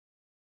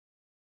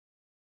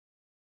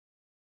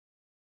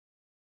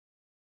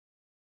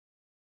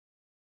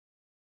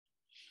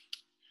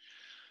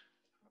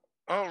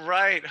All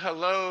right.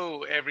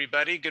 Hello,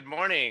 everybody. Good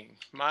morning.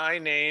 My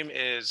name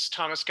is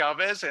Thomas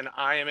Galvez, and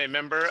I am a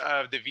member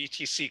of the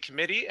VTC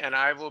committee, and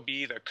I will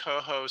be the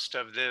co-host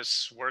of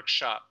this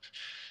workshop.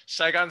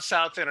 Saigon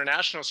South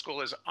International School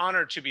is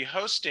honored to be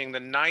hosting the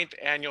 9th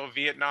Annual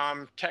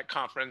Vietnam Tech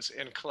Conference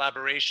in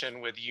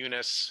collaboration with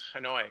UNIS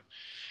Hanoi.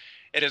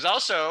 It is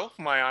also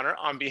my honor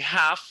on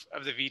behalf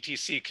of the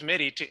VTC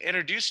committee to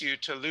introduce you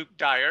to Luke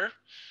Dyer,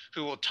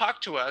 who will talk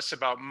to us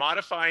about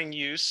modifying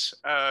use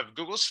of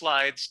Google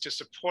Slides to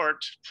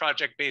support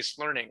project-based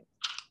learning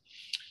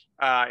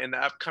in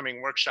the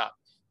upcoming workshop.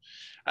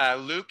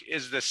 Luke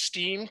is the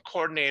STEAM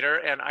coordinator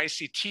and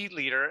ICT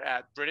leader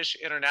at British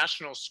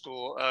International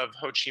School of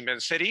Ho Chi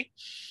Minh City.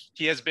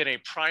 He has been a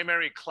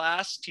primary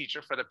class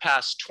teacher for the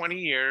past 20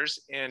 years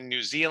in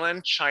New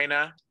Zealand,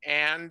 China,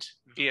 and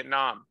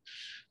Vietnam.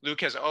 Luke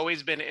has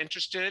always been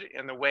interested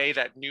in the way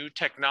that new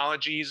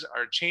technologies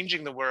are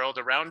changing the world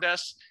around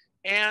us,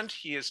 and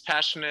he is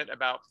passionate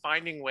about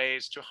finding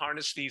ways to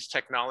harness these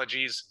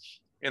technologies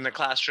in the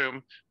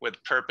classroom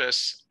with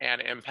purpose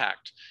and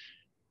impact.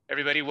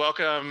 Everybody,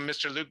 welcome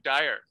Mr. Luke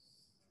Dyer.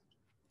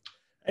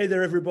 Hey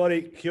there,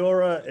 everybody. Kia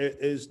ora. It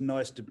is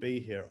nice to be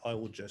here. I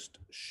will just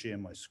share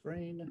my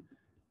screen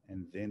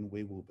and then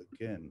we will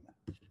begin.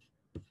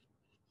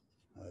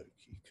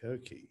 Okie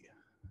dokie.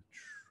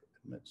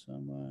 Admit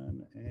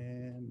someone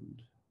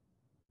and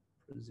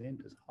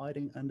present is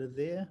hiding under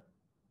there.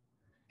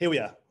 Here we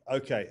are.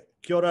 Okay.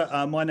 Kia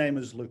ora. My name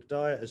is Luke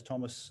Dyer, as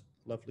Thomas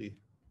lovely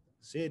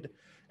said,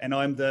 and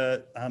I'm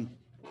the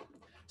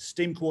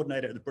STEAM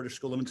coordinator at the British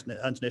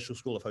International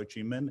School of Ho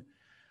Chi Minh.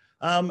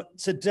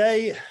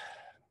 Today,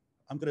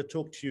 I'm going to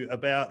talk to you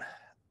about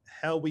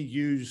how we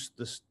use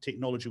this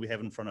technology we have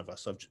in front of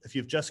us. So if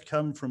you've just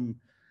come from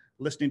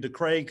listening to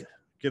Craig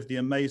give the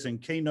amazing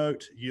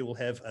keynote, you will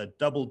have a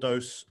double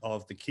dose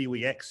of the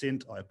Kiwi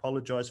accent. I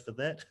apologize for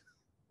that.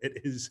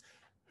 It is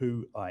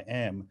who I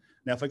am.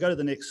 Now, if I go to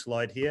the next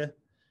slide here,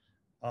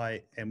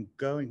 I am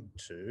going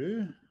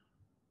to,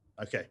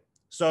 okay.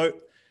 So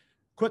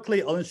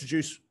quickly, I'll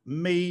introduce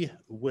me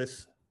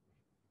with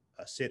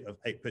a set of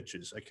 8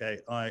 pictures, okay?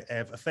 I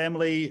have a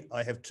family.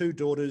 I have 2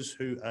 daughters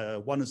who,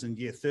 one is in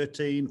year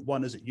 13,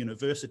 one is at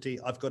university.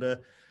 I've got a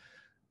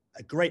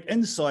great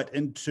insight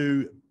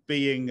into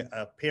being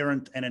a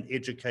parent and an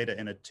educator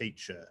and a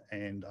teacher.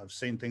 And I've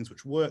seen things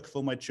which work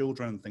for my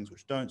children and things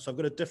which don't. So I've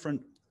got a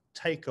different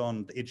take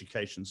on the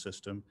education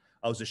system.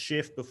 I was a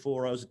chef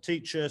before I was a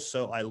teacher,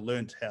 so I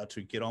learned how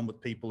to get on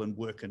with people and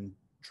work in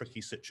tricky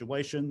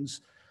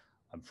situations.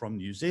 I'm from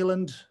New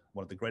Zealand,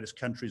 one of the greatest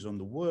countries in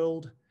the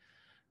world.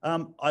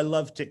 I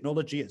love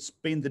technology. It's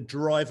been the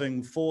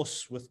driving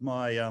force with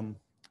my,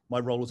 my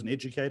role as an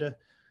educator.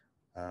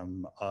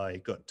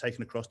 I got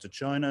taken across to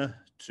China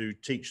to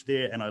teach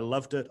there and I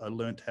loved it. I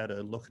learned how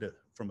to look at it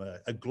from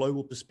a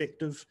global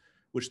perspective,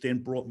 which then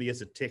brought me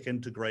as a tech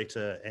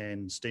integrator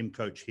and STEM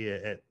coach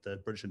here at the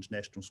British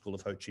International School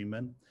of Ho Chi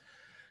Minh.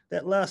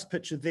 That last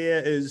picture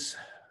there is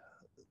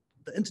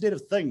the Internet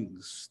of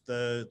Things.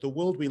 The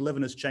world we live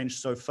in has changed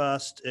so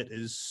fast. It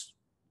is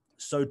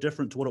so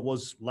different to what it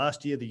was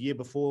last year, the year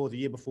before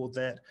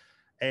that.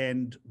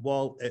 And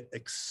while it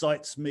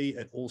excites me,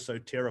 it also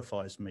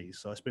terrifies me.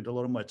 So I spent a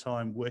lot of my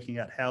time working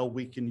out how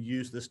we can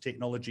use this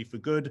technology for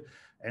good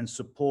and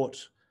support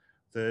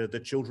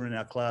the children in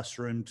our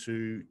classroom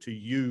to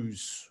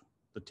use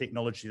the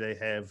technology they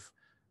have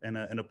in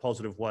a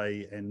positive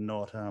way and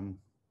not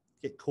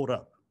get caught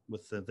up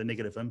with the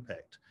negative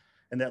impact.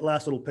 And that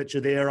last little picture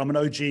there, I'm an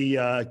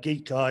OG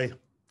geek. I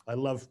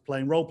love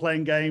playing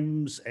role-playing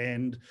games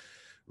and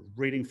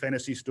reading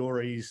fantasy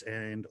stories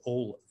and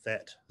all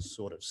that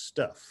sort of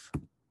stuff.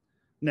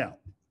 Now,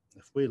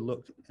 if we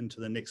look into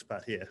the next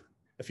part here,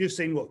 if you've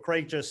seen what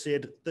Craig just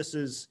said, this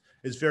is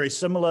very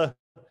similar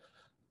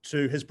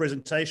to his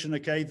presentation,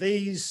 okay?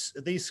 These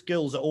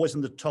skills are always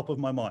in the top of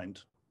my mind,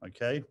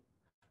 okay?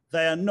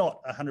 They are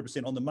not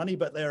 100% on the money,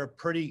 but they are a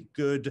pretty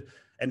good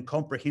and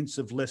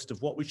comprehensive list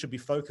of what we should be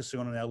focusing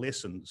on in our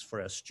lessons for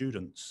our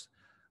students.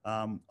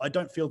 I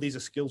don't feel these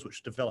are skills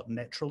which develop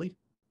naturally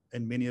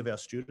in many of our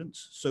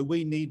students. So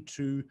we need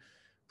to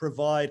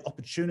provide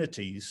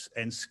opportunities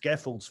and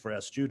scaffolds for our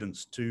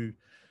students to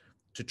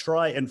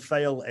try and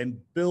fail and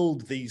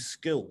build these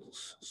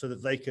skills so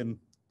that they can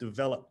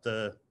develop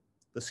the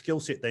skill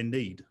set they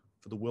need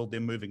for the world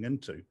they're moving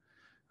into.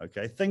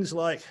 Okay, things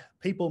like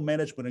people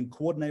management and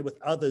coordinate with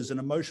others and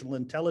emotional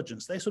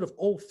intelligence, they sort of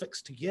all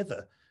fix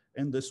together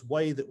in this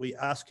way that we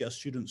ask our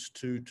students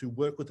to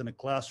work within a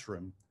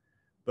classroom,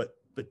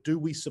 but do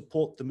we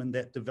support them in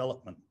that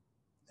development?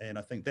 And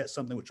I think that's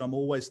something which I'm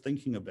always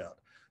thinking about.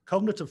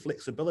 Cognitive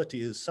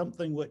flexibility is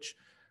something which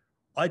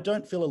I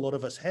don't feel a lot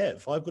of us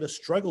have. I've got to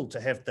struggle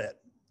to have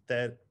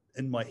that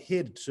in my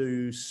head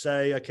to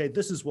say, okay,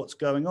 this is what's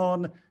going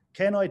on.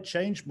 Can I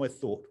change my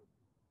thought?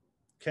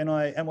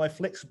 Am I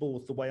flexible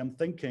with the way I'm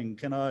thinking?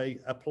 Can I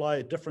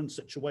apply different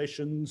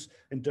situations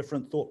and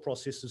different thought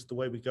processes the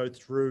way we go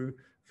through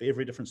for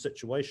every different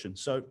situation?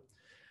 So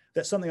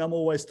that's something I'm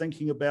always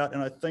thinking about.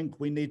 And I think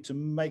we need to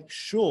make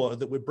sure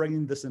that we're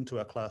bringing this into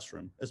our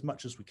classroom as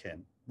much as we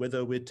can,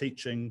 whether we're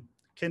teaching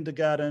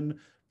kindergarten,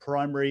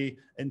 primary,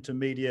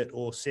 intermediate,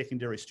 or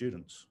secondary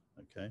students,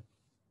 okay?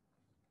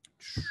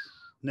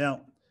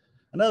 Now,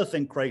 another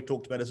thing Craig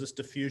talked about is this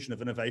diffusion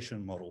of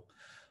innovation model.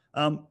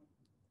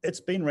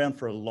 It's been around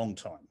for a long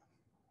time.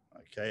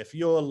 Okay, if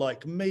you're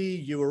like me,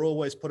 you were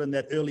always put in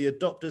that early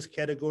adopters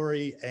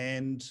category.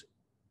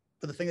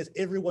 But the thing is,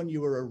 everyone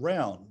you were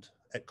around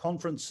at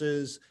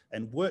conferences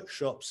and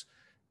workshops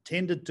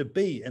tended to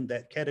be in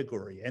that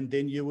category. And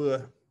then you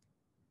were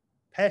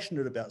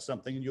passionate about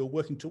something and you're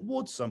working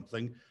towards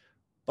something.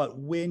 But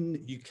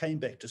when you came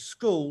back to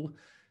school,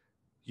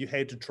 you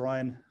had to try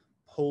and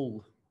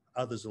pull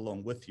others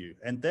along with you.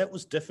 And that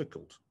was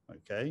difficult,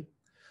 okay?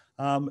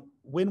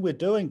 When we're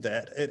doing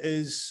that,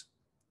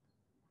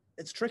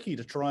 it's tricky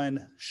to try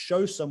and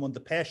show someone the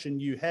passion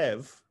you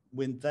have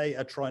when they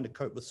are trying to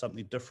cope with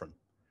something different.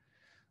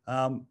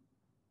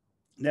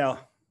 Now,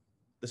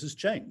 this has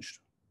changed.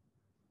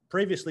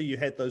 Previously, you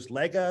had those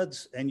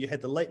laggards and you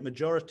had the late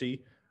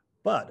majority,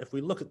 but if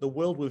we look at the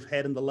world we've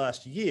had in the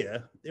last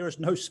year, there is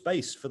no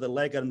space for the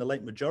laggard and the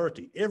late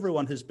majority.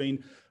 Everyone has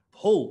been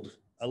pulled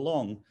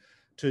along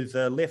to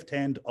the left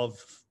hand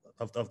of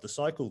the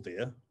cycle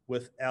there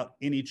without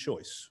any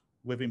choice.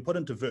 We've been put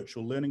into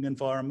virtual learning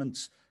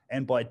environments,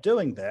 and by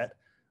doing that,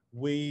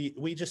 we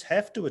just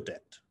have to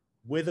adapt.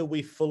 Whether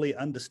we fully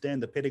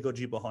understand the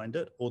pedagogy behind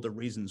it or the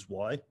reasons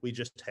why, we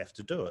just have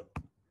to do it.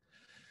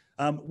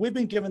 We've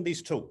been given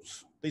these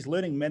tools, these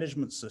learning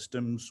management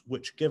systems,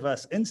 which give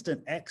us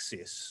instant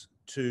access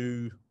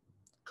to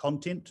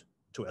content,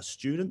 to our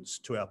students,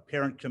 to our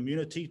parent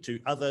community, to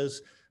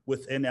others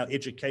within our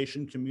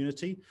education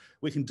community.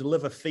 We can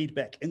deliver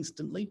feedback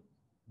instantly.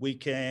 We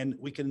can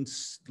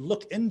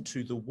look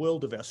into the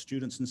world of our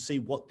students and see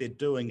what they're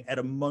doing at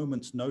a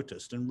moment's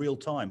notice in real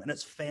time. And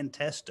it's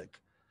fantastic,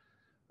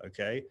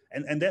 okay?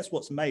 And that's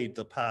what's made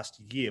the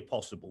past year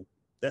possible.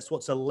 That's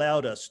what's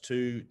allowed us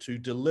to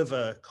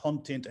deliver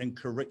content and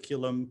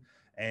curriculum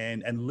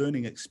and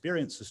learning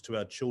experiences to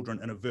our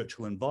children in a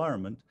virtual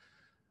environment.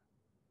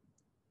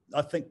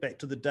 I think back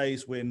to the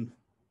days when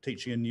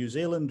teaching in New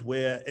Zealand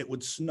where it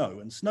would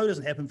snow, and snow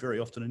doesn't happen very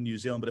often in New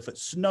Zealand, but if it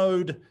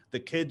snowed, the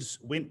kids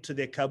went to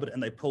their cupboard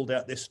and they pulled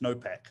out their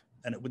snowpack,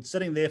 and it would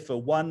sitting there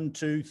for 1,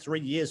 2, 3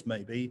 years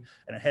maybe,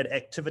 and it had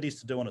activities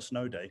to do on a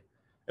snow day.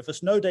 If a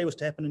snow day was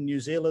to happen in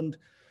New Zealand,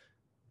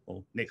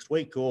 or next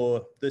week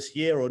or this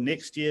year or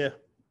next year,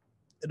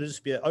 it would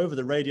just be over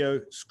the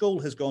radio, school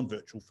has gone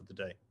virtual for the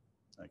day,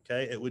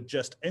 okay? It would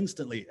just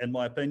instantly, in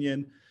my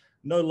opinion,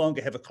 no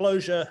longer have a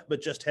closure,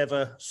 but just have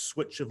a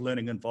switch of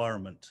learning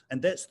environment.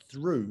 And that's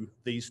through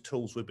these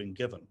tools we've been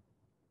given.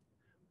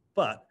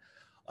 But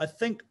I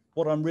think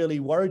what I'm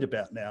really worried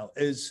about now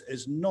is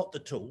not the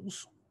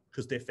tools,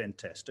 because they're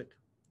fantastic.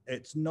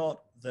 It's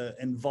not the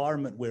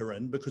environment we're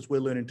in, because we're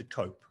learning to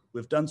cope.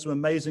 We've done some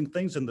amazing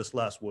things in this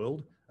last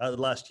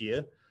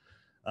year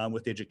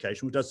with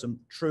education. We've done some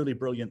truly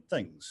brilliant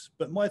things.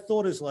 But my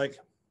thought is like,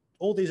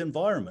 all these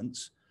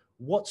environments,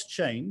 what's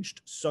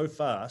changed so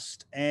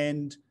fast,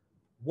 and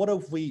what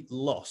have we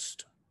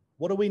lost?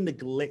 What are we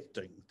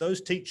neglecting? Those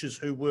teachers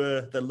who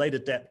were the late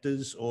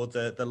adapters or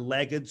the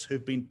laggards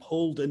who've been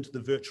pulled into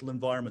the virtual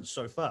environment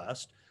so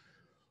fast,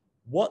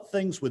 what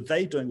things were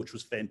they doing which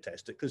was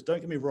fantastic? Because don't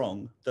get me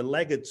wrong, the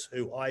laggards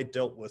who I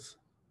dealt with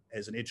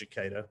as an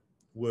educator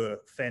were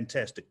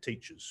fantastic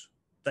teachers.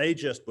 They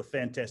just were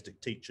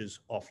fantastic teachers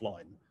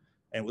offline,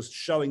 and was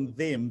showing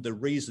them the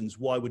reasons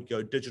why we'd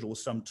go digital with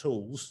some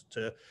tools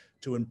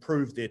to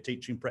improve their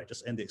teaching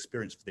practice and the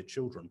experience for their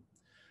children.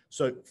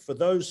 So for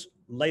those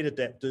late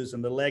adapters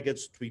and the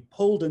laggards to be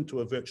pulled into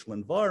a virtual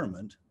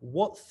environment,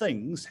 what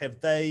things have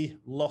they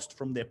lost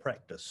from their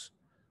practice?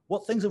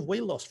 What things have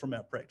we lost from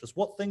our practice?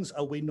 What things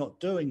are we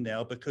not doing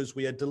now because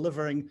we are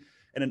delivering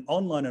in an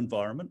online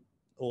environment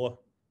or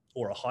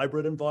a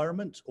hybrid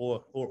environment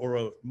or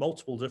a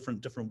multiple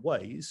different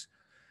ways?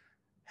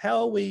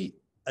 How are we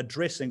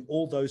addressing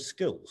all those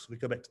skills? We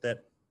go back to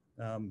that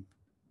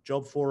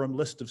job forum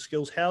list of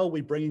skills. How are we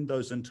bringing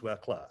those into our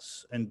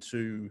class,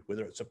 into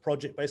whether it's a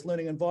project-based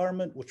learning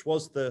environment, which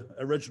was the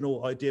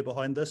original idea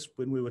behind this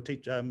when we were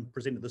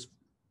presented this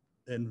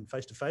in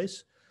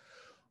face-to-face,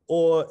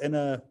 or in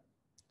a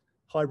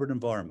hybrid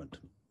environment,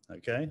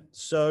 okay?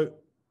 So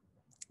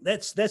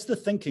that's the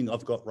thinking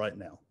I've got right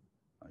now,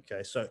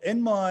 okay? So in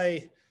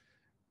my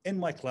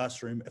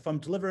classroom, if I'm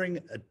delivering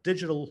a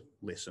digital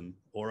lesson,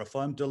 or if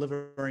I'm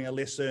delivering a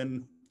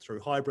lesson through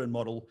hybrid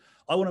model,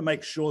 I want to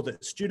make sure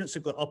that students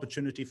have got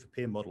opportunity for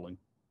peer modeling,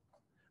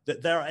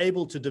 that they're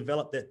able to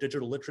develop that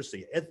digital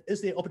literacy.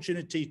 Is there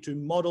opportunity to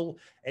model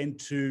and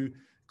to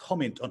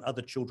comment on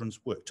other children's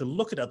work, to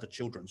look at other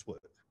children's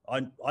work?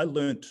 I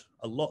learned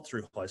a lot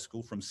through high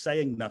school from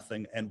saying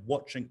nothing and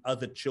watching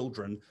other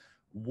children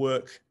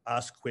work,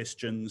 ask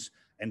questions,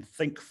 and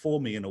think for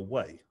me in a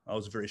way. I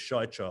was a very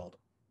shy child.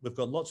 We've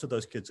got lots of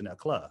those kids in our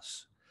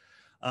class.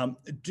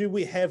 Do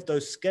we have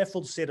those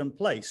scaffolds set in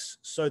place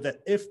so that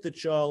if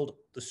the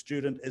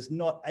student is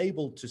not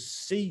able to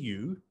see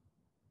you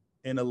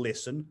in a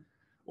lesson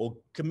or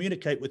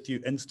communicate with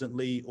you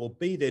instantly or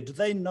be there? Do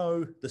they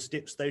know the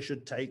steps they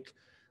should take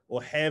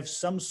or have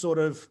some sort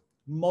of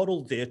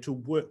model there to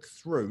work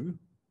through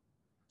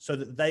so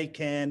that they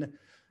can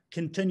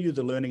continue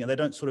the learning and they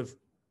don't sort of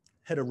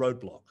hit a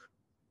roadblock?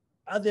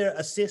 Are there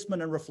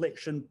assessment and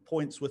reflection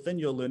points within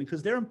your learning?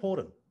 Because they're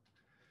important.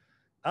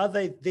 Are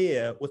they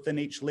there within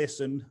each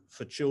lesson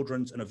for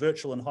children's in a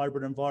virtual and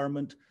hybrid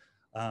environment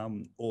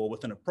or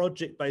within a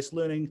project-based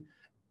learning?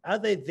 Are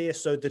they there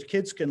so that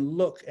kids can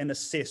look and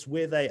assess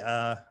where they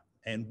are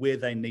and where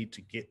they need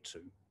to get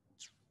to?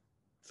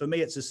 For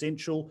me, it's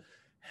essential.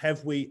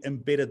 Have we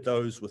embedded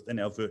those within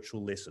our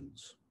virtual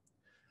lessons?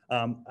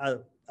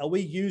 Are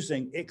we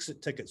using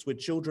exit tickets where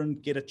children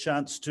get a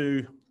chance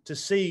to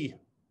see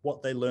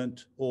what they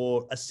learned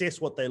or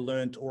assess what they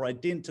learned or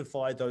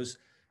identify those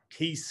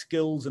key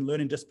skills and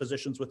learning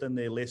dispositions within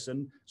their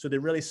lesson, so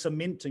they're really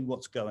cementing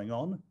what's going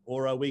on?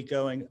 Or are we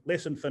going,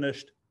 lesson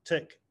finished,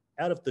 tick,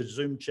 out of the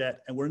Zoom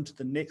chat, and we're into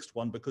the next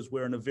one because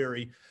we're in a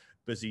very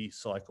busy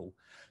cycle?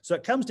 So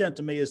it comes down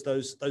to me as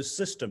those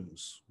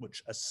systems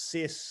which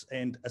assess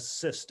and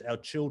assist our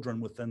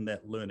children within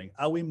that learning.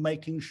 Are we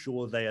making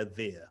sure they are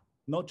there?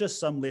 Not just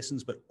some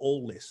lessons, but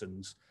all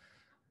lessons,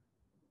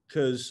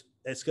 because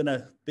it's going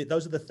to be,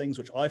 those are the things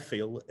which I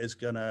feel is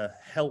going to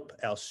help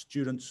our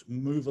students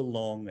move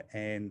along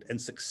and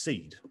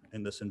succeed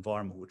in this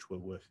environment which we're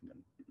working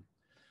in.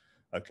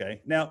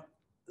 Okay, now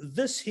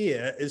this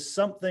here is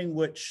something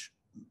which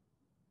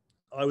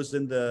I was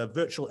in the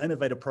Virtual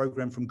Innovator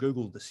Program from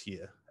Google this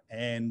year,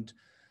 and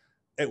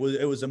it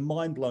was a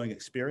mind-blowing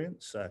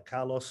experience.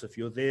 Carlos, if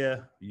you're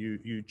there,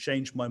 you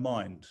changed my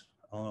mind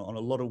on a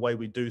lot of way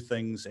we do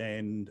things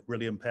and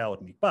really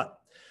empowered me. But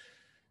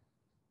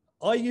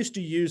I used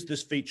to use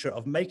this feature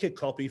of make a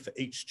copy for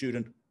each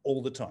student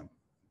all the time.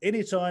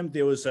 Anytime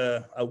there was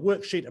a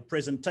worksheet, a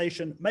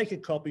presentation, make a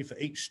copy for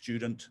each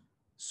student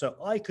so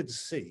I could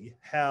see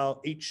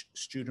how each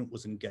student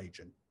was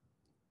engaging.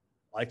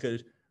 I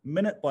could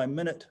minute by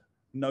minute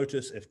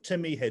notice if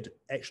Timmy had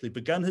actually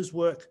begun his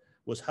work,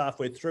 was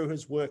halfway through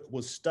his work,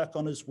 was stuck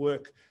on his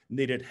work,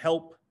 needed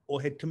help,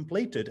 or had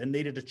completed and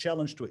needed a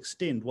challenge to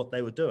extend what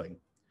they were doing.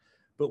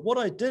 But what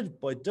I did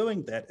by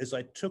doing that is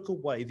I took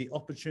away the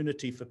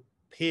opportunity for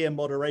peer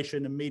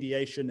moderation and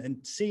mediation and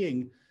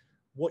seeing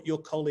what your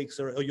colleagues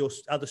or your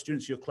other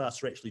students in your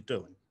class are actually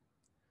doing.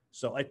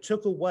 So I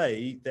took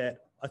away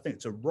that. I think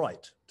it's a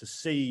right to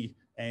see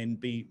and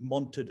be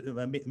mentored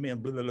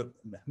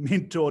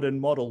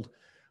and modeled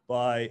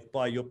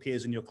by your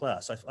peers in your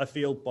class. I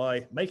feel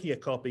by making a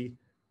copy,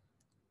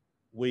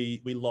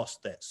 we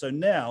lost that. So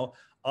now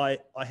I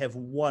have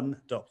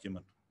one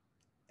document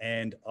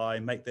and I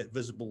make that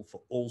visible for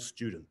all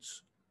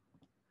students.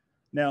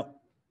 Now,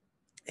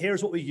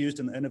 here's what we used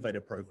in the Innovator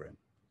Program.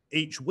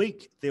 Each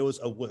week there was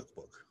a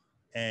workbook,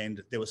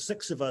 and there were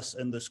 6 of us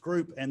in this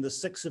group, and the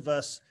 6 of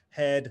us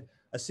had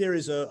a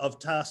series of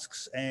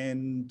tasks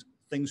and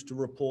things to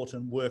report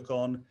and work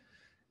on.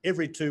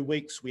 Every 2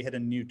 weeks we had a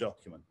new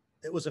document.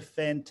 It was a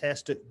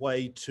fantastic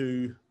way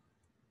to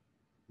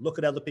look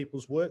at other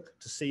people's work,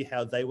 to see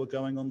how they were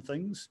going on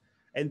things.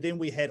 And then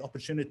we had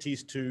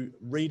opportunities to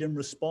read and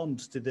respond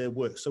to their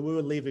work. So we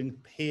were leaving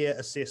peer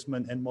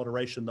assessment and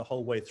moderation the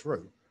whole way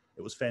through.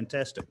 It was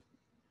fantastic.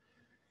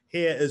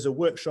 Here is a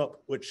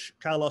workshop which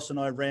Carlos and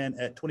I ran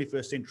at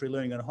 21st Century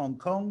Learning in Hong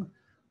Kong,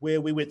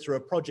 where we went through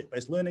a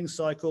project-based learning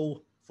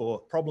cycle for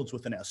problems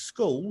within our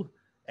school,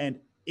 and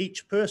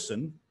each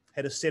person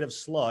had a set of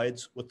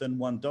slides within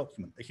one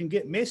document. It can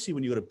get messy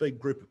when you've got a big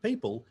group of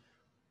people,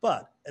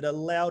 but it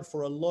allowed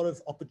for a lot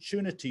of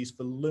opportunities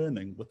for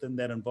learning within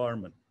that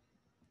environment.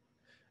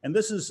 And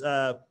this is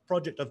a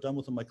project I've done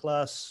within my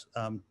class,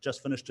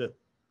 just finished it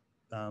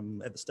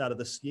at the start of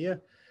this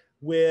year,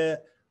 where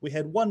we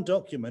had one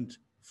document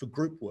for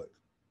group work.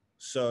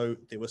 So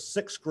there were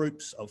 6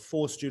 groups of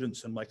 4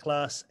 students in my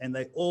class, and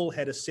they all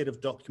had a set of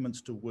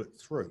documents to work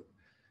through.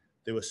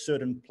 There were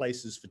certain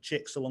places for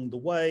checks along the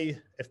way.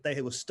 If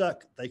they were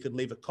stuck, they could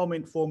leave a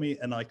comment for me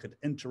and I could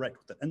interact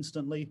with it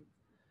instantly.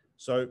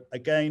 So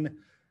again,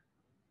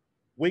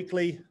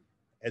 weekly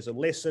as a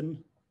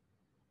lesson,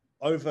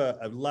 over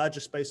a larger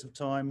space of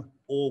time,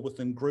 or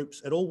within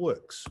groups, it all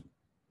works.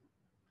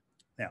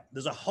 Now,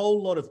 there's a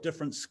whole lot of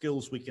different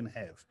skills we can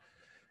have.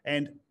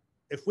 And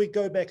if we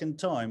go back in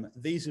time,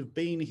 these have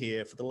been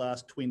here for the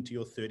last 20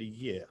 or 30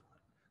 years.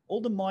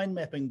 All the mind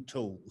mapping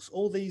tools,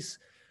 all these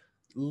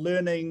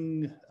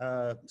learning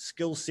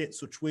skill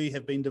sets which we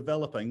have been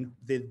developing,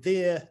 they're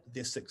there,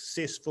 they're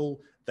successful,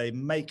 they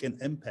make an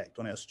impact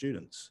on our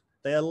students.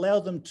 They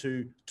allow them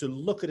to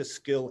look at a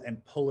skill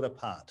and pull it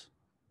apart,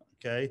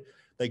 okay?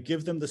 They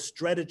give them the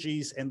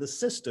strategies and the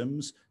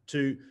systems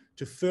to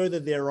further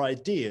their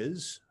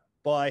ideas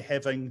by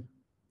having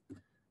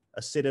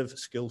a set of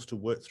skills to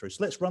work through.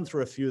 So let's run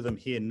through a few of them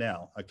here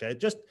now, okay?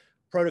 Just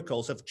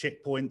protocols have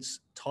checkpoints,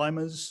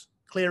 timers,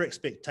 clear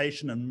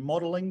expectation and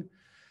modeling.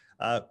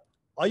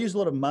 I use a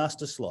lot of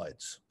master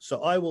slides.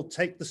 So I will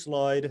take the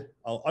slide,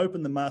 I'll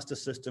open the master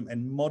system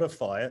and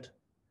modify it.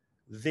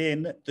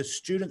 Then the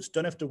students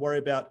don't have to worry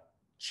about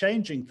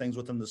changing things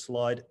within the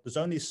slide. There's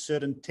only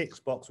certain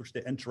text box which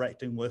they're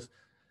interacting with,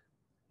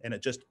 and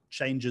it just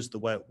changes the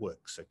way it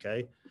works,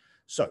 okay?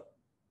 So,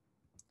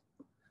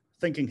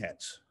 thinking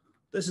hats.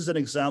 This is an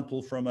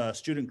example from a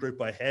student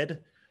group I had.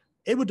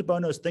 Edward de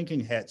Bono's thinking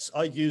hats,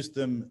 I used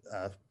them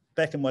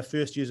back in my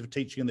first years of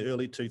teaching in the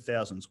early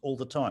 2000s all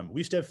the time.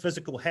 We used to have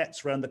physical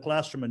hats around the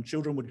classroom, and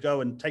children would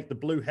go and take the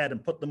blue hat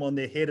and put them on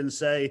their head and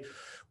say,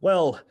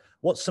 well,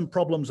 what's some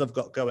problems I've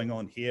got going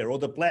on here? Or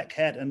the black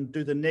hat and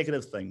do the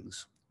negative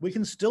things. We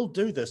can still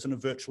do this in a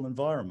virtual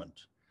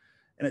environment.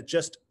 And it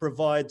just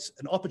provides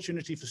an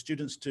opportunity for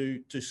students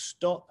to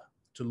stop,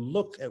 to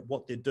look at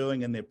what they're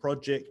doing in their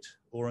project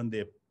or in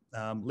their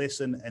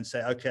lesson and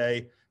say,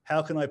 okay,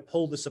 how can I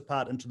pull this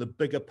apart into the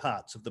bigger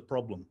parts of the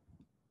problem?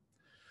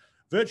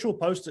 Virtual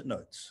post-it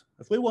notes.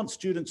 If we want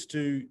students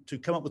to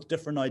come up with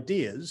different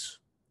ideas,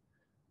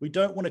 we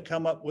don't want to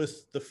come up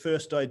with the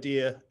first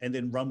idea and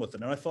then run with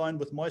it. And I find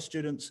with my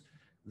students,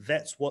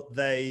 that's what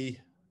the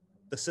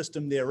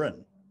system they're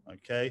in,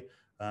 okay?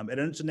 At an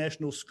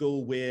international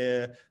school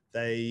where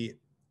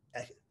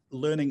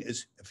learning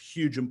is of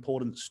huge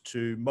importance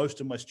to most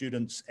of my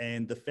students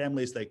and the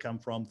families they come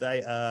from.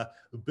 They are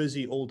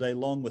busy all day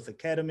long with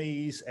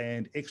academies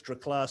and extra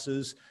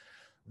classes.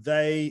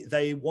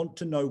 They want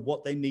to know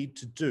what they need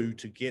to do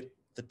to get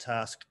the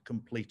task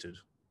completed.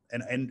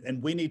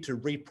 And we need to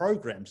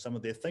reprogram some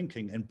of their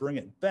thinking and bring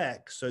it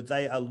back so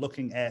they are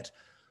looking at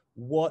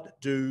what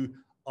do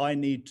I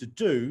need to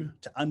do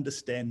to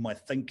understand my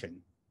thinking.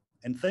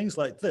 And things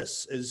like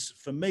this is,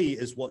 for me,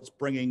 is what's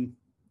bringing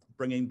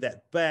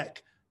that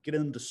back,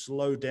 getting them to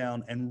slow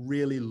down and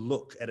really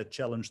look at a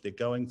challenge they're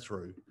going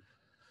through.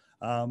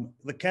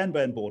 The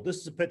Kanban board. This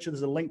is a picture.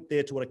 There's a link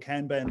there to what a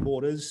Kanban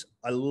board is.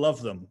 I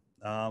love them.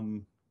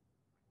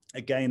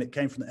 Again, it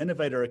came from the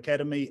Innovator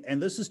Academy,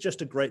 and this is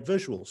just a great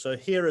visual. So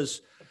here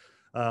is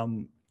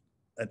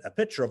a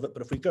picture of it,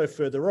 but if we go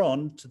further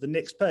on to the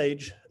next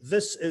page,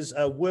 this is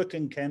a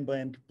working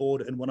Kanban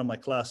board in one of my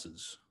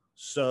classes.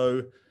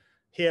 So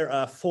here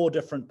are 4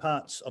 different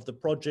parts of the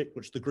project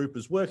which the group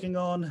is working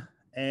on,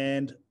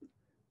 and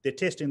they're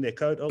testing their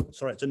code. Oh,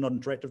 sorry, it's not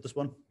interactive, this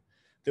one.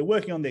 They're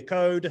working on their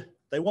code.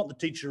 They want the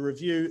teacher to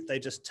review. They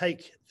just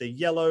take the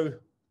yellow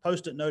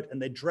post-it note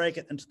and they drag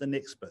it into the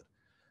next bit.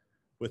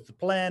 With the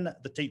plan,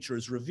 the teacher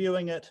is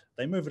reviewing it.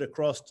 They move it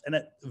across and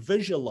it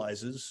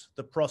visualizes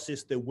the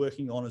process they're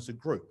working on as a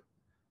group,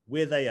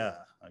 where they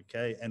are,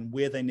 okay, and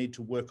where they need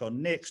to work on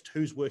next,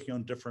 who's working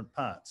on different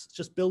parts. It's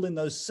just building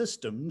those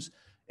systems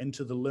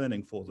into the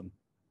learning for them.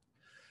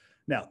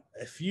 Now,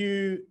 if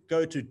you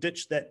go to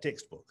Ditch That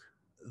Textbook,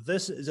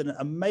 this is an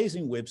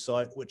amazing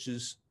website, which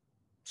is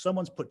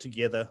someone's put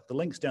together, the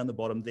link's down the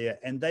bottom there,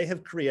 and they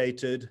have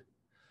created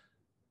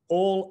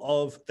all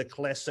of the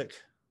classic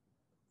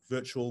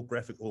virtual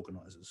graphic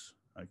organizers,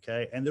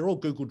 okay? And they're all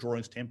Google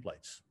Drawings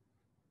templates.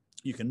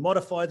 You can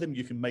modify them,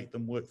 you can make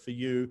them work for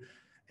you,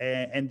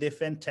 and they're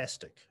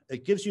fantastic.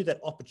 It gives you that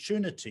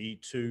opportunity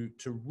to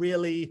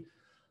really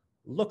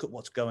look at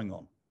what's going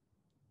on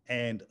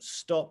and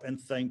stop and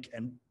think.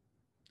 And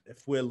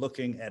if we're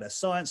looking at a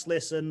science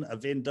lesson, a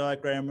Venn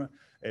diagram,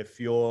 if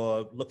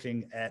you're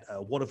looking at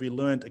what have we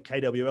learned, a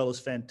KWL is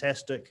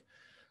fantastic.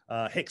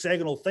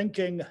 Hexagonal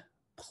thinking,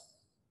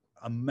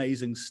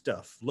 amazing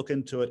stuff. Look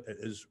into it. It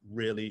is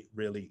really,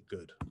 really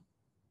good.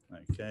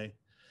 Okay.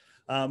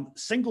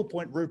 Single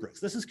point rubrics.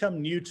 This has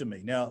come new to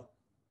me. Now,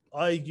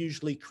 I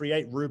usually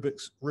create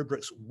rubrics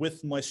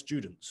with my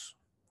students,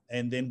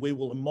 and then we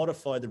will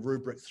modify the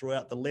rubric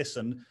throughout the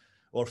lesson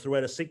or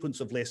throughout a sequence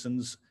of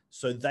lessons,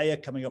 so they are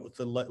coming up with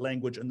the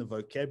language and the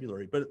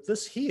vocabulary. But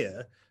this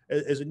here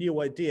is a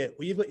new idea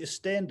where you've got your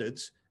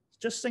standards,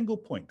 just single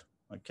point,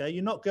 okay?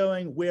 You're not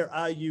going, where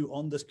are you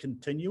on this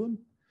continuum?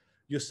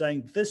 You're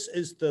saying, this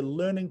is the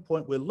learning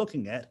point we're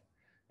looking at,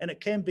 and it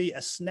can be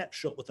a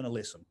snapshot within a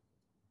lesson,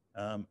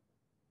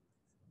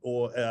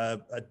 or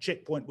a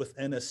checkpoint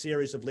within a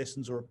series of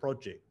lessons or a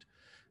project.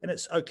 And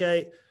it's,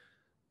 okay,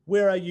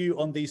 where are you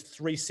on these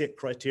 3 set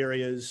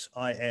criterias?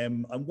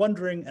 I'm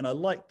wondering, and I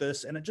like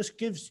this, and it just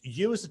gives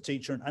you as a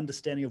teacher an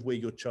understanding of where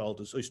your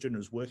child is, or your student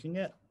is working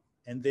at,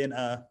 and then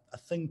a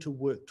thing to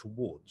work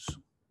towards.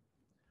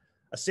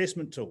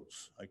 Assessment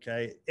tools,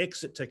 okay,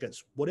 exit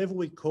tickets, whatever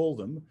we call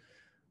them,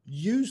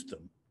 use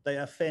them. They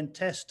are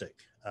fantastic.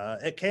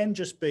 It can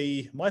just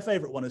be, my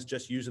favorite one is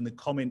just using the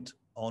comment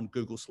on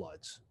Google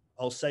Slides.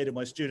 I'll say to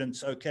my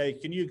students, okay,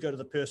 can you go to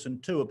the person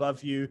 2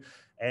 above you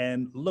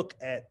and look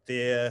at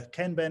their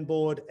Kanban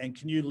board, and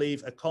can you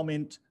leave a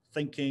comment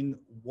thinking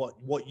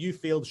what you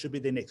feel should be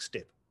their next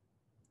step,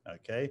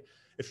 okay?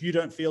 If you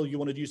don't feel you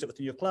want to use it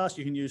within your class,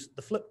 you can use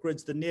the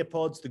Flipgrids, the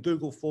Nearpods, the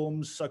Google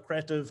Forms,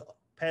 Socrative,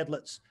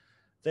 Padlets.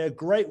 They're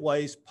great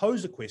ways,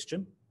 pose a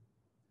question,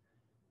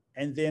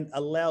 and then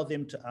allow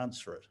them to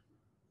answer it.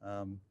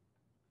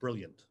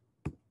 Brilliant.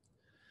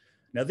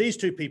 Now, these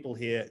 2 people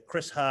here,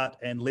 Chris Hart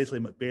and Leslie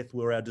Macbeth,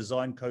 were our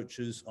design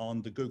coaches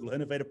on the Google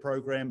Innovator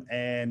Program,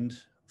 and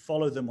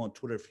follow them on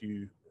Twitter if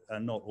you are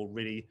not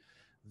already.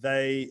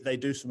 They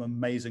do some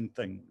amazing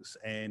things,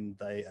 and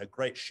they are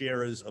great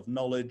sharers of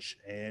knowledge,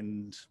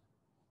 and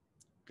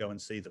go and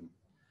see them.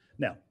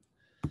 Now,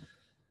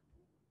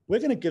 we're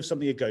going to give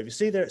something a go. If you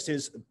see there, it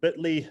says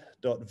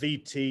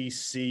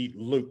bit.ly.vtc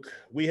Luke.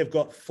 We have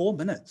got 4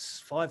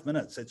 minutes, 5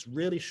 minutes. It's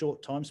really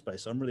short time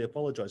space. I really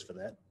apologize for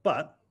that.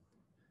 But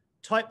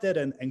type that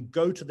in and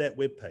go to that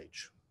web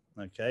page.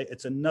 Okay,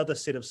 it's another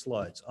set of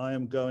slides. I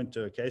am going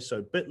to, okay,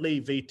 so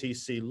bit.ly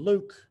VTC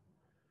Luke.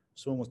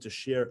 Someone wants to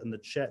share it in the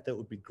chat. That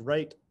would be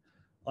great.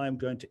 I am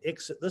going to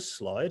exit this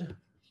slide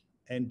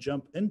and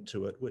jump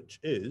into it, which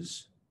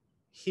is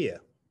here.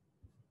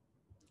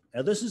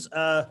 Now this is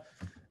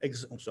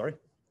I'm sorry,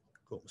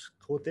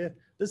 caught there.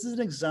 This is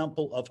an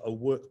example of a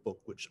workbook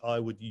which I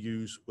would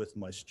use with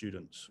my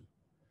students.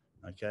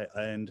 Okay,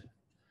 and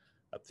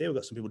up there we've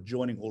got some people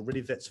joining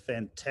already. That's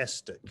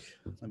fantastic.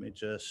 Let me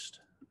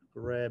just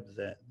grab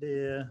that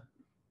there.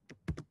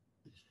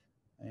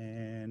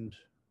 And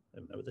I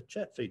don't know what the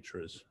chat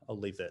feature is. I'll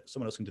leave that.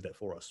 Someone else can do that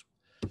for us.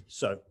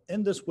 So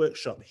in this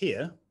workshop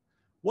here,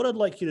 what I'd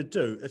like you to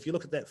do, if you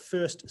look at that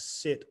first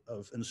set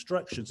of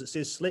instructions, it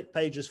says select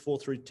pages 4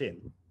 through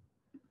 10.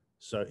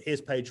 So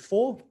here's page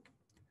 4,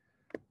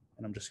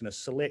 and I'm just going to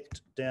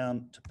select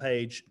down to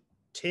page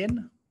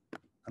 10.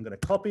 I'm going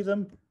to copy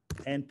them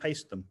and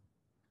paste them.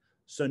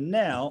 So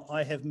now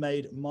I have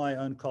made my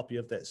own copy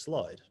of that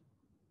slide.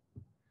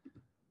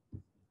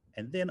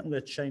 And then I'm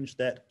going to change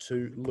that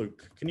to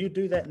Luke. Can you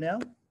do that now?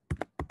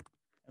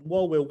 And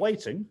while we're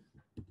waiting,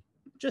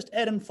 just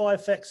add in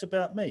 5 facts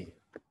about me.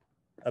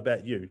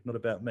 About you, not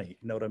about me.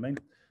 You know what I mean?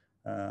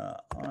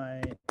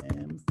 I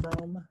am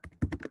from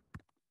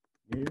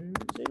New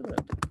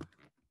Zealand.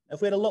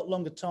 If we had a lot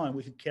longer time,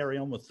 we could carry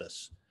on with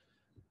this.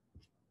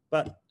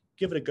 But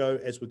give it a go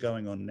as we're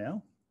going on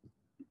now.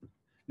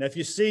 Now, if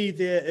you see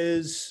there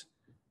is,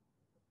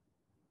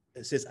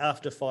 it says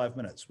after 5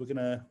 minutes. We're going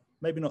to,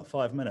 maybe not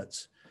 5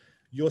 minutes.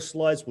 Your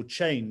slides will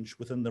change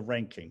within the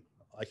ranking.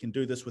 I can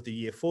do this with the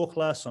year 4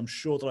 class. I'm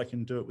sure that I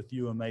can do it with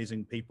you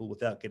amazing people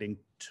without getting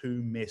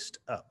too messed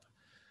up.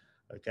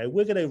 Okay,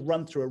 we're going to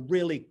run through a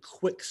really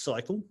quick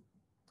cycle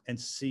and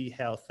see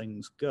how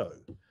things go.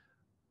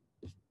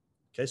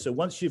 Okay, so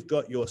once you've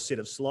got your set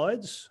of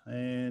slides,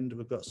 and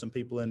we've got some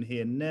people in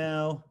here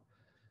now,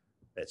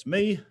 that's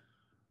me.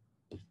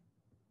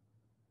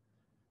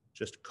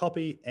 Just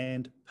copy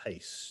and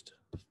paste.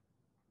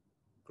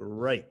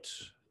 Great.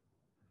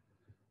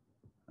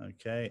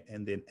 Okay,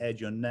 and then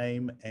add your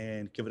name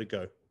and give it a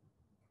go.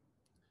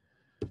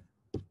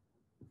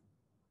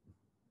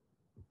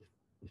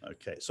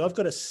 Okay, so I've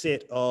got a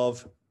set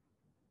of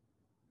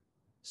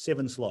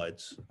 7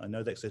 slides. I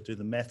know that's to do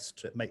the maths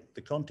to make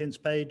the contents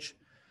page.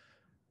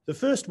 The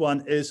first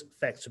one is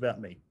facts about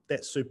me.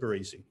 That's super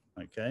easy,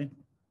 okay?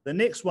 The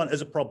next one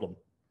is a problem.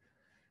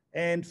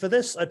 And for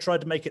this, I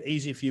tried to make it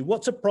easy for you.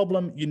 What's a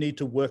problem you need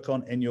to work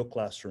on in your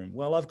classroom?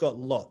 Well, I've got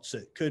lots.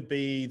 It could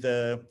be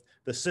the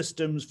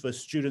systems for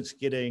students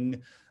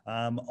getting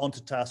onto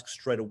task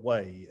straight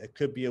away. It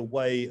could be a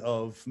way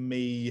of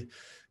me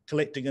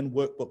collecting in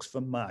workbooks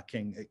for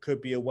marking. It could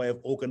be a way of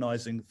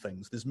organizing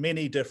things. There's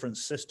many different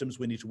systems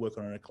we need to work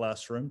on in a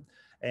classroom,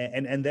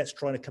 and that's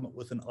trying to come up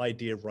with an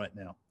idea right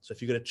now. So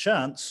if you've got a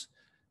chance,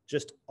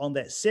 just on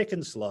that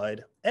second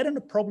slide, add in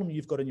a problem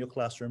you've got in your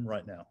classroom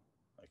right now,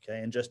 okay,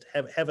 and just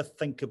have a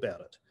think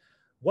about it.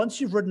 Once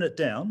you've written it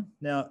down,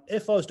 now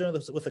if I was doing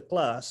this with a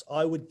class,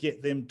 I would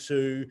get them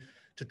to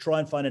try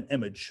and find an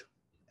image,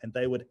 and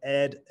they would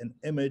add an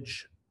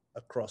image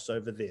across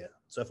over there.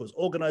 So if it was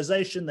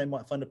organization, they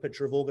might find a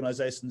picture of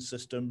organization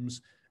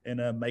systems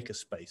in a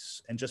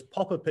makerspace and just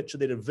pop a picture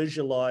there to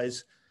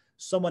visualize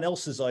someone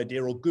else's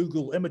idea or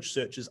Google image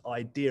search's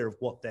idea of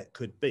what that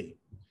could be.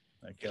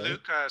 Okay. Hey,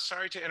 Luke,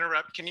 sorry to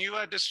interrupt. Can you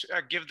just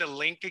give the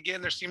link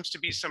again? There seems to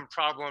be some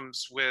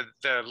problems with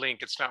the link.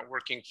 It's not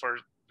working for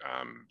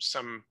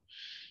some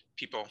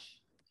people.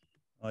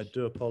 I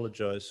do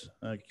apologize.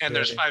 Okay. And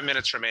there's 5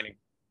 minutes remaining.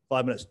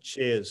 5 minutes,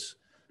 cheers.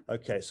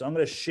 Okay, so I'm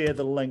going to share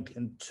the link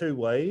in 2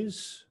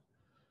 ways.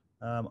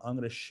 I'm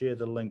going to share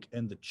the link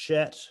in the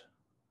chat,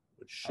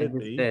 which should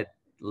be.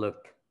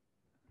 Look.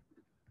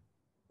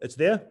 It's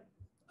there?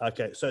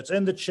 Okay, so it's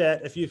in the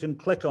chat. If you can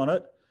click on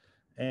it,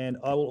 and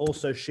I will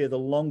also share the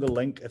longer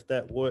link if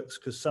that works,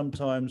 because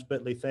sometimes,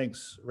 Bitly,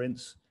 thanks,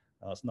 Rents.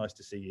 Oh, it's nice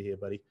to see you here,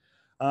 buddy.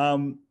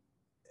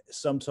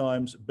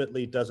 Sometimes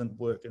Bitly doesn't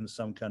work in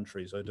some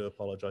countries. I do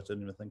apologize. I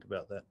didn't even think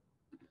about that.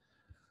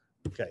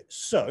 Okay,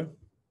 so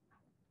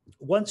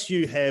once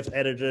you have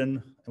added in,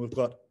 and we've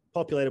got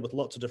populated with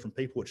lots of different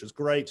people, which is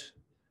great,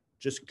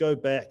 just go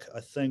back, I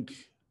think,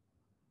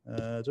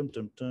 where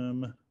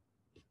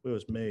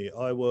was me?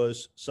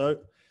 So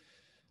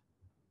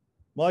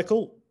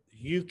Michael,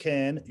 you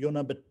can, your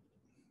number,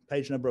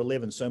 page number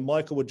 11. So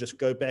Michael would just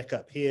go back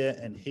up here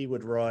and he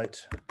would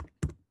write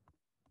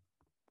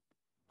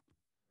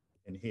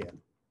in here.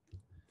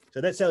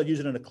 So that's how I use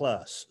it in a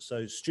class.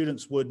 So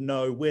students would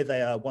know where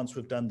they are once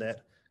we've done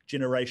that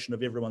generation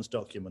of everyone's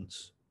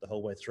documents the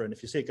whole way through. And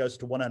if you see it goes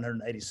to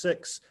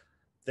 186,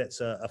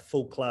 that's a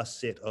full class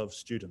set of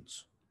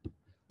students.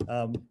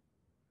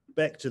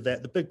 Back to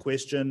that, the big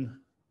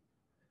question,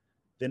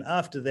 Then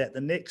after that,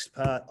 the next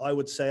part, I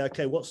would say,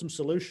 okay, what's some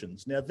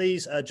solutions? Now,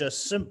 these are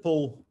just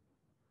simple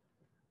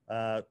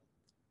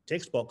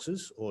text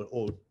boxes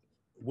or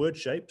word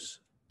shapes,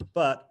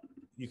 but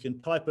you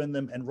can type in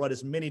them and write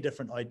as many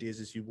different ideas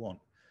as you want.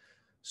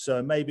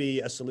 So maybe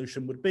a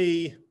solution would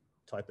be,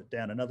 type it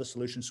down, another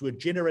solution. So we're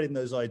generating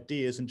those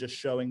ideas and just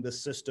showing the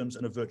systems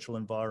in a virtual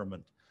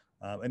environment.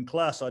 In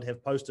class, I'd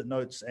have post-it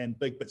notes and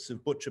big bits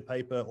of butcher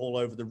paper all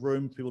over the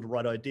room, people to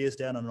write ideas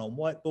down and on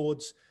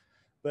whiteboards.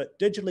 But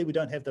digitally, we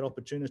don't have that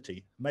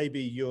opportunity.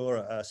 Maybe you're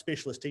a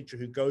specialist teacher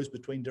who goes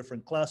between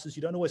different classes.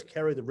 You don't always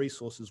carry the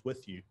resources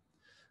with you.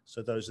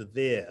 So those are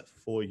there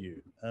for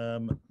you.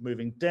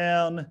 Moving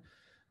down.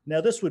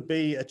 Now, this would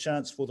be a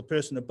chance for the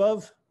person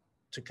above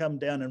to come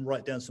down and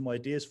write down some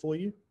ideas for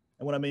you.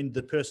 And what I mean,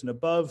 the person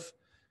above,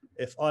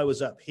 if I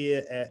was up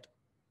here at,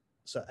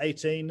 so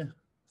 18, if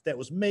that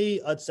was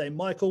me, I'd say,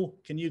 Michael,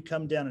 can you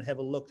come down and have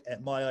a look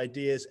at my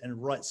ideas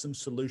and write some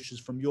solutions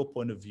from your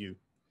point of view?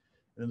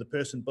 And then the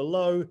person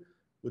below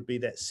would be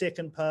that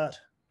second part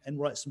and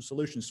write some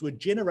solutions. So we're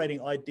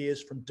generating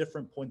ideas from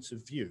different points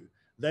of view.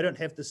 They don't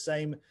have the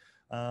same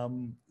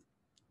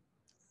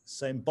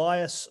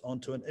bias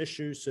onto an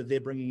issue, so they're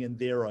bringing in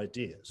their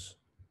ideas.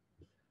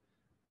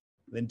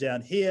 Then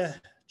down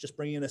here, just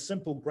bringing in a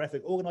simple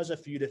graphic organizer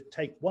for you to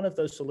take one of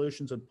those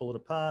solutions and pull it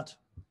apart.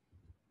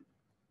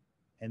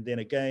 And then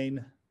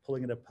again,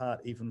 pulling it apart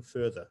even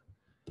further.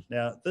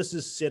 Now, this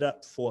is set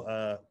up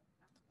for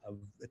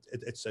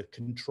it's a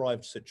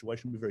contrived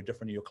situation, it'll be very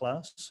different in your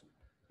class.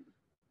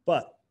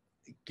 But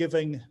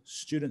giving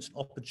students an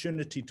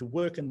opportunity to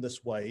work in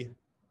this way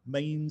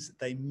means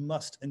they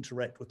must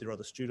interact with their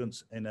other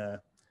students in a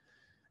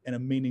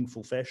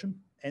meaningful fashion.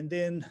 And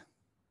then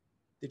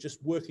they're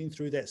just working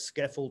through that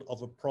scaffold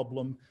of a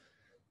problem,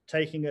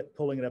 taking it,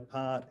 pulling it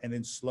apart, and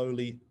then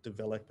slowly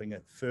developing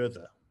it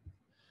further.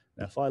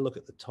 Now, if I look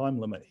at the time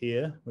limit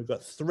here, we've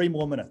got 3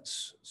 more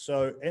minutes.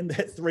 So in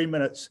that 3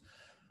 minutes,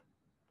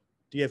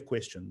 do you have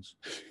questions?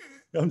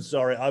 I'm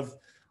sorry, I've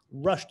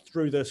rushed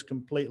through this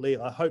completely.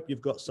 I hope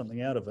you've got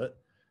something out of it,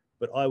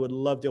 but I would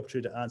love the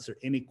opportunity to answer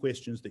any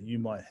questions that you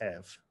might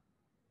have.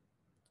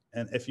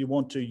 And if you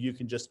want to, you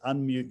can just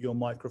unmute your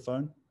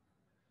microphone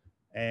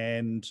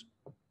and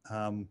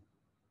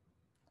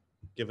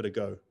give it a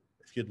go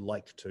if you'd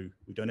like to.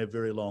 We don't have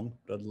very long,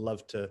 but I'd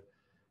love to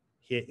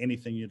hear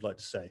anything you'd like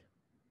to say.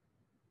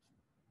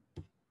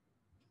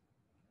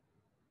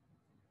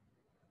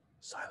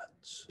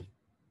 Silence.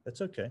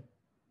 That's okay.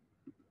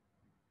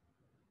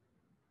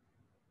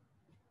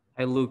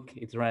 Hi, Luke.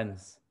 It's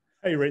Renz.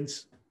 Hey,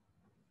 Renz.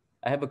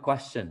 I have a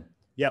question.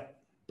 Yep.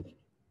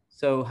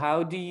 So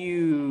how do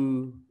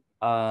you,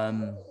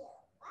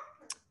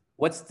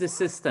 what's the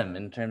system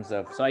in terms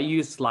of, so I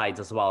use slides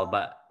as well,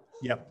 but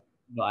yep.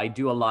 I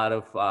do a lot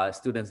of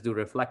students do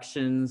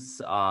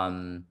reflections,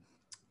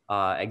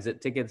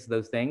 exit tickets,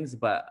 those things,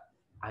 but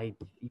I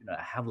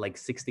have like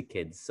 60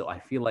 kids. So I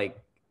feel like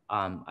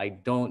I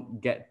don't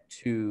get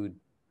to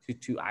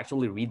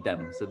actually read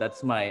them. So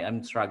that's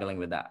I'm struggling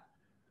with that.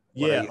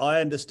 Yeah,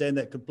 I understand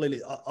that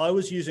completely. I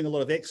was using a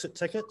lot of exit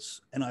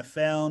tickets and I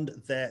found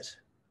that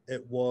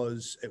it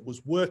was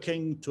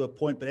working to a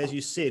point, but as you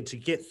said, to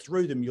get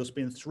through them, you'll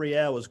spend 3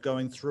 hours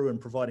going through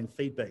and providing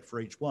feedback for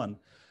each one.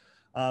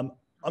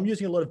 I'm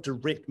using a lot of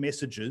direct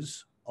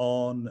messages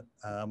on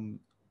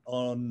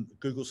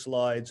Google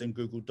Slides and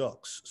Google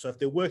Docs. So if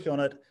they're working on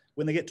it,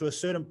 when they get to a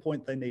certain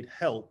point they need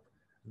help,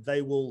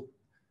 they will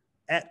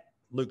at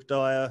Luke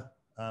Dyer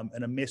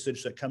in a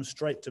message that comes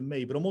straight to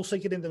me, but I'm also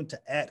getting them to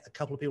add a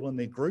couple of people in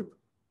their group.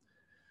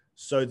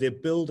 So they're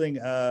building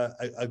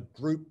a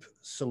group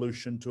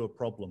solution to a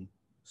problem.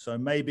 So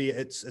maybe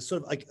it's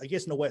sort of, I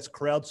guess in a way it's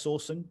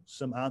crowdsourcing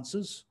some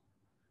answers.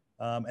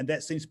 And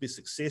that seems to be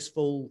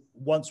successful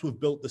once we've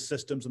built the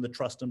systems and the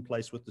trust in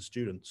place with the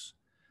students.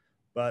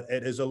 But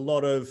it is a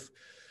lot of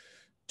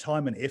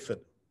time and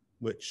effort,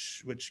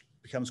 which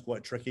becomes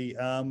quite tricky.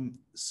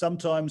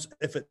 Sometimes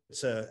if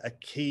it's a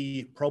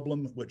key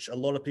problem, which a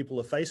lot of people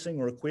are facing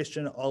or a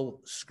question, I'll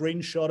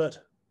screenshot it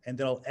and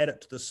then I'll add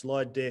it to the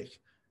slide deck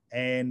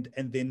and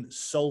then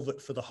solve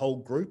it for the whole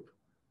group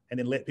and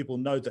then let people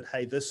know that,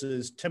 hey, this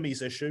is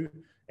Timmy's issue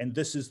and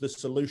this is the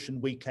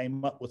solution we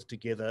came up with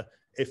together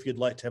if you'd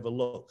like to have a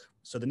look.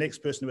 So the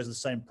next person who has the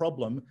same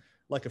problem,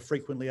 like a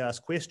frequently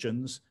asked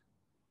questions,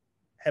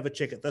 have a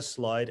check at this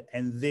slide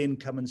and then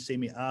come and see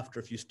me after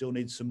if you still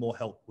need some more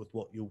help with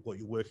what you're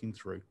working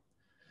through.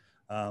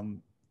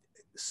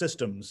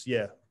 Systems,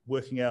 yeah,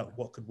 working out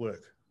what could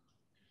work.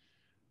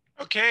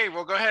 Okay,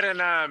 we'll go ahead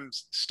and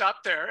stop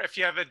there. If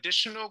you have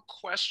additional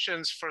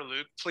questions for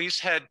Luke, please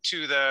head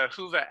to the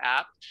Whova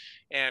app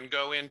and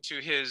go into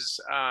his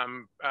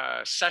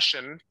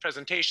session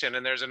presentation.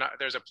 And there's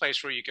a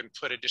place where you can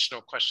put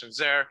additional questions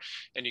there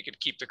and you can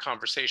keep the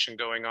conversation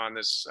going on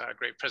this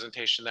great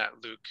presentation that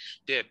Luke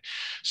did.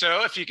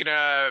 So if you can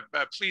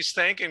please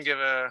thank and give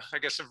I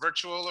guess a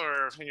virtual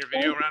or in your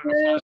video round of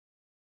applause.